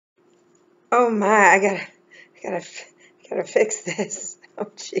Oh my, I gotta fix this. Oh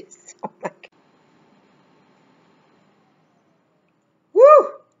jeez. Oh my God. Woo!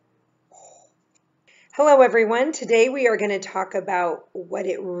 Hello everyone. Today we are going to talk about what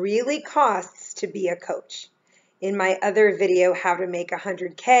it really costs to be a coach. In my other video, How to Make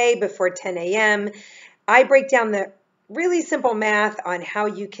 100K Before 10 a.m., I break down the really simple math on how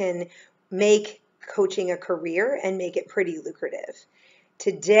you can make coaching a career and make it pretty lucrative.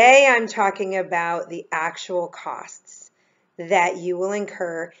 Today I'm talking about the actual costs that you will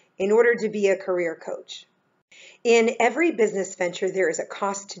incur in order to be a career coach. In every business venture, there is a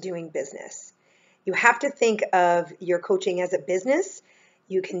cost to doing business. You have to think of your coaching as a business.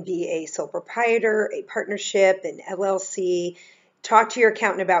 You can be a sole proprietor, a partnership, an LLC. Talk to your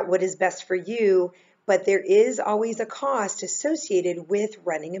accountant about what is best for you, but there is always a cost associated with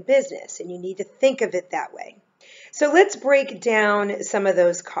running a business, and you need to think of it that way. So let's break down some of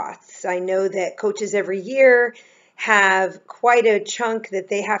those costs. I know that coaches every year have quite a chunk that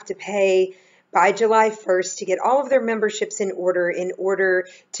they have to pay by July 1st to get all of their memberships in order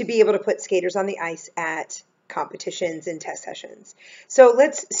to be able to put skaters on the ice at competitions and test sessions. So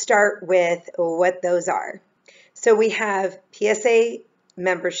let's start with what those are. So we have PSA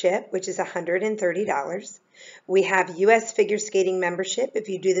membership, which is $130. We have US Figure Skating membership. If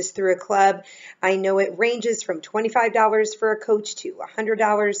you do this through a club, I know it ranges from $25 for a coach to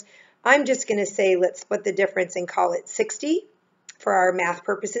 $100. I'm just going to say let's split the difference and call it $60 for our math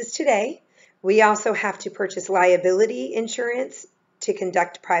purposes today. We also have to purchase liability insurance to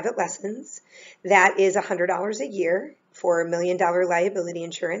conduct private lessons. That is $100 a year for $1 million liability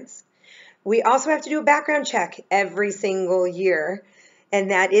insurance. We also have to do a background check every single year,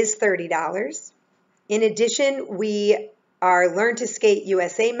 and that is $30. In addition, we are Learn to Skate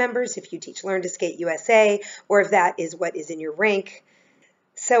USA members if you teach Learn to Skate USA, or if that is what is in your rank.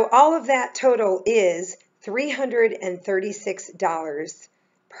 So all of that total is $336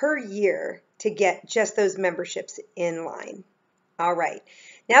 per year to get just those memberships in line. All right,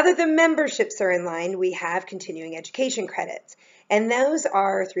 now that the memberships are in line, we have continuing education credits, and those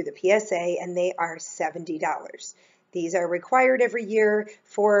are through the PSA, and they are $70. These are required every year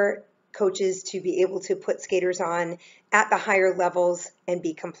for coaches to be able to put skaters on at the higher levels and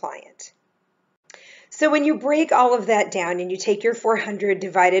be compliant. So when you break all of that down and you take your 400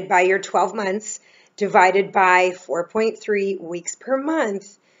 divided by your 12 months, divided by 4.3 weeks per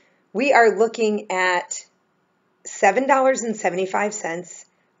month, we are looking at $7.75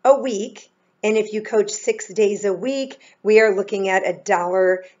 a week. And if you coach 6 days a week, we are looking at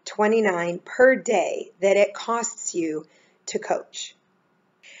 $1.29 per day that it costs you to coach.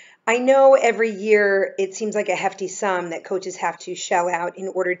 I know every year it seems like a hefty sum that coaches have to shell out in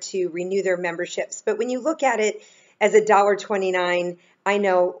order to renew their memberships. But when you look at it as $1.29, I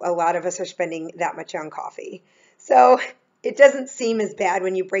know a lot of us are spending that much on coffee. So it doesn't seem as bad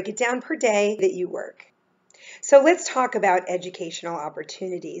when you break it down per day that you work. So let's talk about educational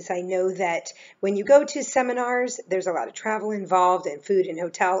opportunities. I know that when you go to seminars, there's a lot of travel involved and food and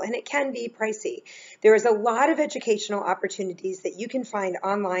hotel, and it can be pricey. There is a lot of educational opportunities that you can find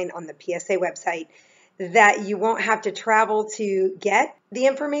online on the PSA website that you won't have to travel to get the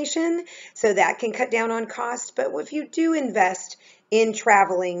information, so that can cut down on cost. But if you do invest in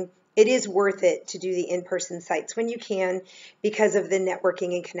traveling, it is worth it to do the in-person sites when you can because of the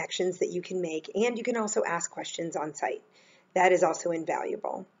networking and connections that you can make, and you can also ask questions on site. That is also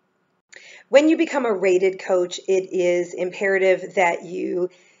invaluable. When you become a rated coach, it is imperative that you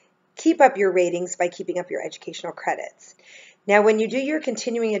keep up your ratings by keeping up your educational credits. Now, when you do your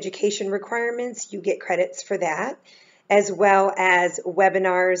continuing education requirements, you get credits for that, as well as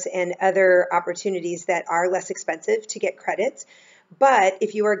webinars and other opportunities that are less expensive to get credits. But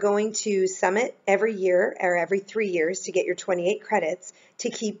if you are going to Summit every year or every 3 years to get your 28 credits to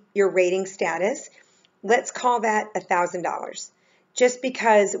keep your rating status, let's call that $1,000. Just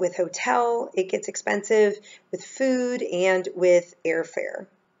because with hotel, it gets expensive, with food, and with airfare.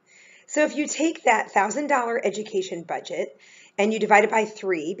 So if you take that $1,000 education budget and you divide it by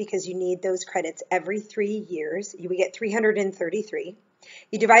 3, because you need those credits every 3 years, you would get 333.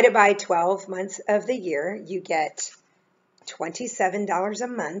 You divide it by 12 months of the year, you get $27 a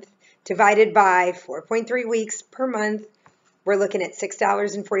month. Divided by 4.3 weeks per month, we're looking at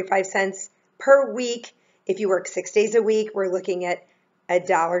 $6.45 per week. If you work 6 days a week, we're looking at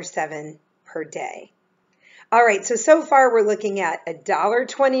 $1.07 per day. All right, so far we're looking at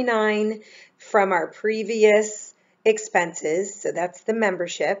 $1.29 from our previous expenses, so that's the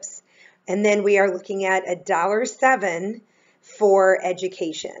memberships, and then we are looking at $1.07 for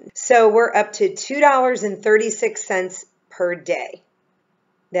education. So we're up to $2.36 per day.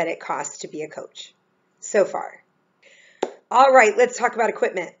 that it costs to be a coach so far. All right, let's talk about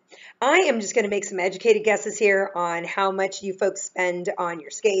equipment. I am just going to make some educated guesses here on how much you folks spend on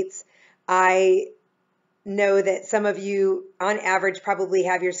your skates. I know that some of you, on average, probably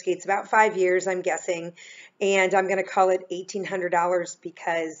have your skates about 5 years, I'm guessing, and I'm going to call it $1,800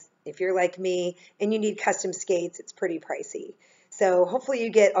 because if you're like me and you need custom skates, it's pretty pricey. So hopefully you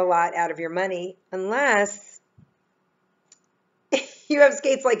get a lot out of your money, unless you have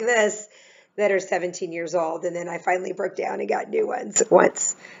skates like this that are 17 years old, and then I finally broke down and got new ones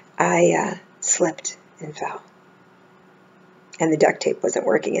once I slipped and fell, and the duct tape wasn't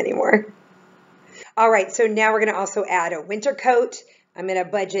working anymore. All right, so now we're going to also add a winter coat. I'm going to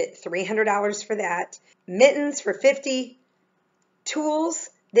budget $300 for that. Mittens for $50. Tools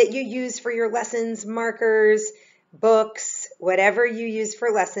that you use for your lessons, markers, books, whatever you use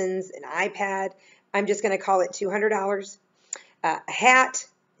for lessons, an iPad, I'm just going to call it $200. A hat.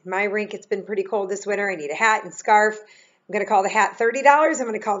 In my rink, it's been pretty cold this winter. I need a hat and scarf. I'm going to call the hat $30. I'm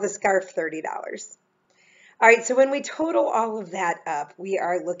going to call the scarf $30. All right, so when we total all of that up, we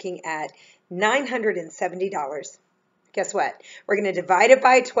are looking at $970. Guess what? We're going to divide it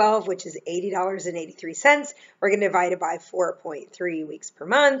by 12, which is $80.83. We're going to divide it by 4.3 weeks per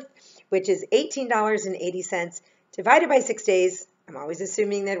month, which is $18.80. Divided by 6 days, I'm always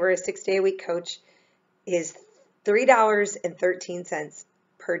assuming that we're a 6-day-a-week coach, is $3.13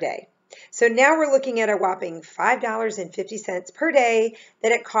 per day. So now we're looking at a whopping $5.50 per day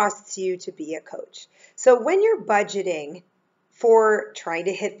that it costs you to be a coach. So when you're budgeting for trying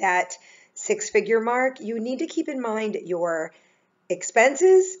to hit that 6-figure mark, you need to keep in mind your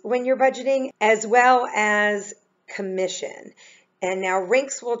expenses when you're budgeting, as well as commission. And now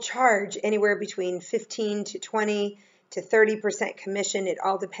rinks will charge anywhere between 15 to 20 to 30% commission. It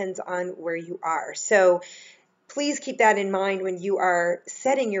all depends on where you are. So please keep that in mind when you are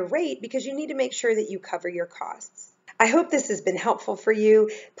setting your rate, because you need to make sure that you cover your costs. I hope this has been helpful for you.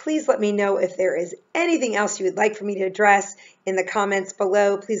 Please let me know if there is anything else you would like for me to address in the comments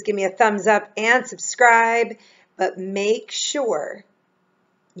below. Please give me a thumbs up and subscribe, but make sure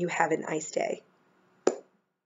you have a nice day.